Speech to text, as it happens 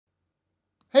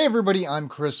Hey everybody, I'm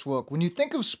Chris Wilk. When you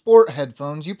think of sport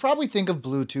headphones, you probably think of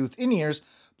Bluetooth in-ears,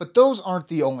 but those aren't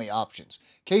the only options.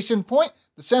 Case in point,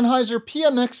 the Sennheiser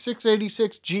PMX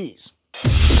 686Gs.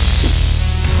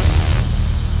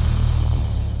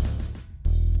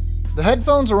 The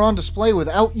headphones are on display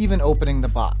without even opening the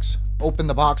box. Open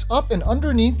the box up and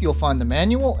underneath you'll find the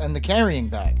manual and the carrying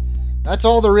bag. That's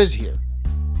all there is here.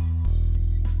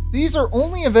 These are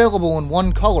only available in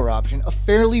one color option, a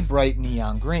fairly bright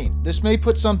neon green. This may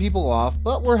put some people off,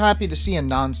 but we're happy to see a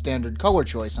non-standard color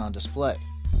choice on display.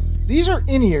 These are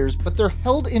in-ears, but they're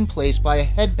held in place by a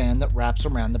headband that wraps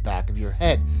around the back of your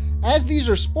head. As these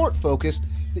are sport-focused,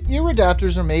 the ear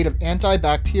adapters are made of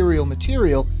antibacterial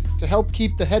material to help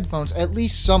keep the headphones at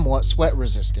least somewhat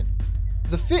sweat-resistant.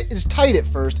 The fit is tight at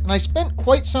first, and I spent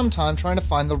quite some time trying to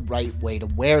find the right way to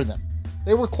wear them.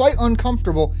 They were quite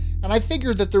uncomfortable, and I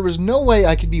figured that there was no way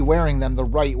I could be wearing them the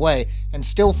right way and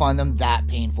still find them that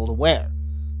painful to wear.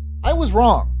 I was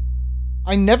wrong.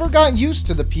 I never got used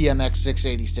to the PMX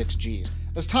 686Gs.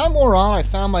 As time wore on, I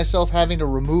found myself having to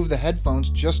remove the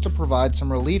headphones just to provide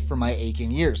some relief for my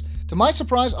aching ears. To my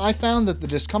surprise, I found that the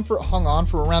discomfort hung on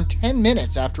for around 10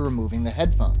 minutes after removing the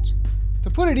headphones. To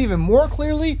put it even more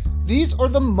clearly, these are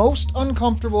the most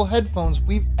uncomfortable headphones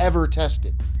we've ever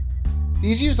tested.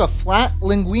 These use a flat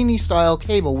linguini-style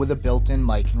cable with a built-in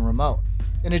mic and remote.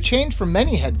 In a change from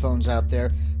many headphones out there,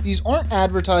 these aren't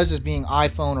advertised as being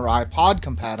iPhone or iPod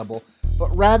compatible, but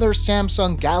rather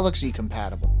Samsung Galaxy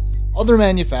compatible. Other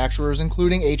manufacturers,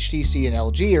 including HTC and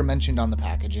LG, are mentioned on the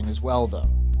packaging as well, though.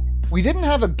 We didn't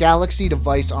have a Galaxy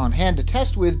device on hand to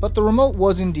test with, but the remote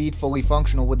was indeed fully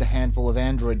functional with the handful of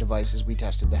Android devices we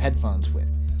tested the headphones with.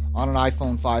 On an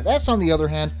iPhone 5S, on the other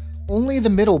hand, only the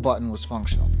middle button was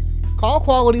functional. Call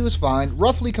quality was fine,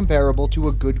 roughly comparable to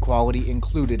a good quality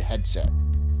included headset.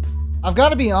 I've got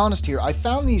to be honest here, I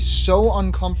found these so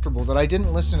uncomfortable that I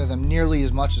didn't listen to them nearly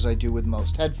as much as I do with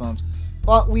most headphones,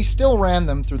 but we still ran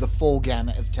them through the full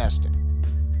gamut of testing.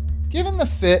 Given the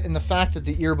fit and the fact that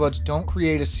the earbuds don't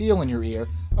create a seal in your ear,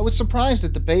 I was surprised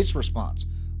at the bass response.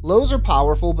 Lows are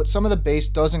powerful, but some of the bass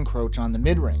does encroach on the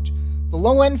mid-range. The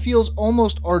low end feels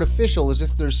almost artificial, as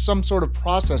if there's some sort of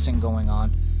processing going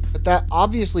on, but that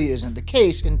obviously isn't the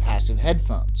case in passive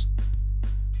headphones.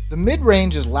 The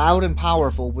mid-range is loud and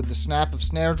powerful, with the snap of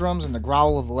snare drums and the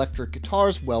growl of electric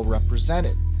guitars well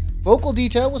represented. Vocal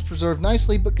detail was preserved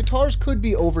nicely, but guitars could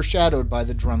be overshadowed by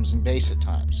the drums and bass at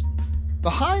times. The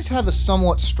highs have a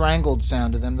somewhat strangled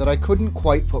sound to them that I couldn't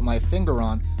quite put my finger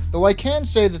on, though I can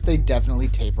say that they definitely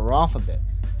taper off a bit.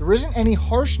 There isn't any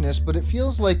harshness, but it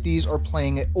feels like these are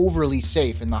playing it overly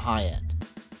safe in the high end.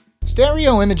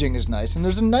 Stereo imaging is nice, and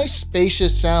there's a nice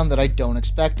spacious sound that I don't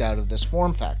expect out of this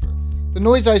form factor. The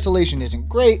noise isolation isn't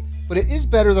great, but it is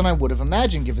better than I would have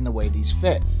imagined given the way these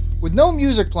fit. With no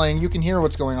music playing, you can hear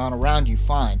what's going on around you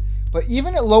fine, but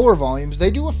even at lower volumes, they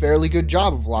do a fairly good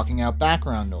job of blocking out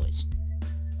background noise.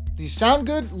 These sound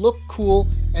good, look cool,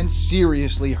 and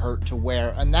seriously hurt to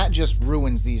wear, and that just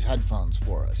ruins these headphones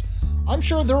for us. I'm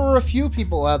sure there are a few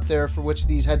people out there for which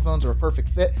these headphones are a perfect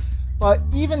fit, but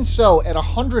even so, at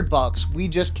 $100, we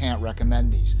just can't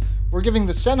recommend these. We're giving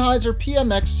the Sennheiser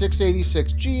PMX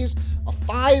 686Gs a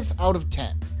 5 out of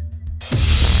 10.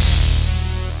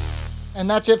 And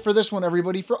that's it for this one,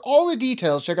 everybody. For all the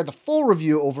details, check out the full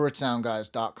review over at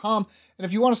SoundGuys.com. And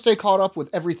if you want to stay caught up with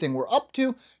everything we're up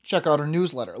to, check out our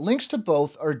newsletter. Links to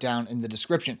both are down in the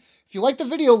description. If you like the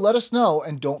video, let us know,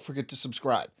 and don't forget to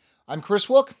subscribe. I'm Chris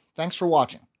Wilk. Thanks for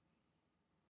watching.